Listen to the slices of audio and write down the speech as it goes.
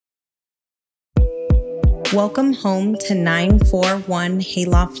Welcome home to 941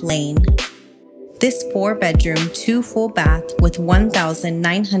 Hayloft Lane. This 4-bedroom, 2 full bath with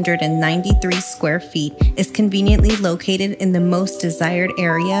 1,993 square feet is conveniently located in the most desired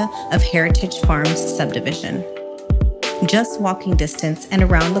area of Heritage Farms subdivision. Just walking distance and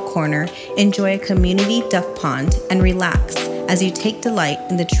around the corner, enjoy a community duck pond and relax as you take delight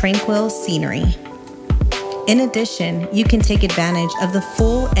in the tranquil scenery. In addition, you can take advantage of the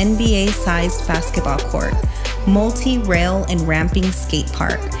full NBA-sized basketball court, multi-rail and ramping skate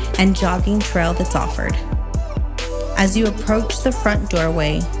park, and jogging trail that's offered. As you approach the front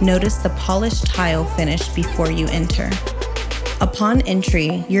doorway, notice the polished tile finish before you enter. Upon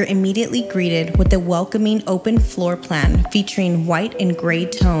entry, you're immediately greeted with a welcoming open floor plan featuring white and gray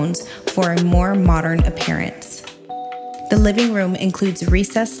tones for a more modern appearance. The living room includes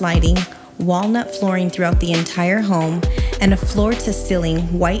recessed lighting, walnut flooring throughout the entire home, and a floor-to-ceiling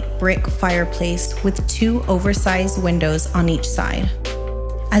white brick fireplace with 2 oversized windows on each side.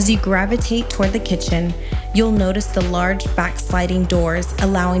 As you gravitate toward the kitchen, you'll notice the large backsliding doors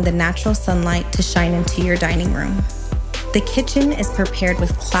allowing the natural sunlight to shine into your dining room. The kitchen is prepared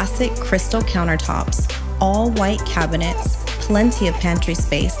with classic crystal countertops, all white cabinets, plenty of pantry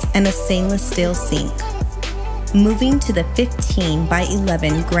space, and a stainless steel sink. Moving to the 15 by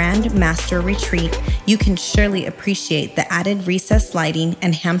 11 Grand Master Retreat, you can surely appreciate the added recessed lighting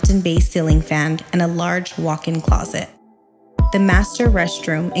and Hampton Bay ceiling fan and a large walk-in closet. The master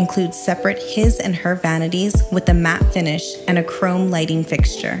restroom includes separate his and her vanities with a matte finish and a chrome lighting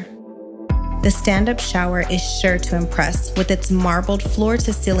fixture. The stand-up shower is sure to impress with its marbled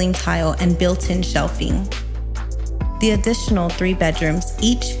floor-to-ceiling tile and built-in shelving. The additional 3 bedrooms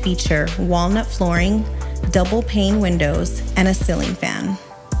each feature walnut flooring, double pane windows, and a ceiling fan.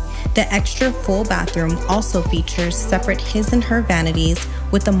 The extra full bathroom also features separate his and her vanities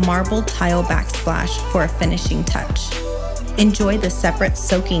with a marble tile backsplash for a finishing touch. Enjoy the separate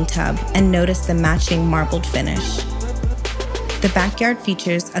soaking tub and notice the matching marbled finish. The backyard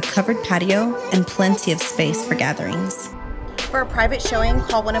features a covered patio and plenty of space for gatherings. For a private showing,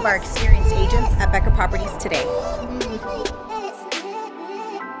 call one of our experienced agents at Becker Properties today.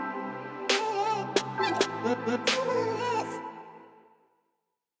 Let's do this.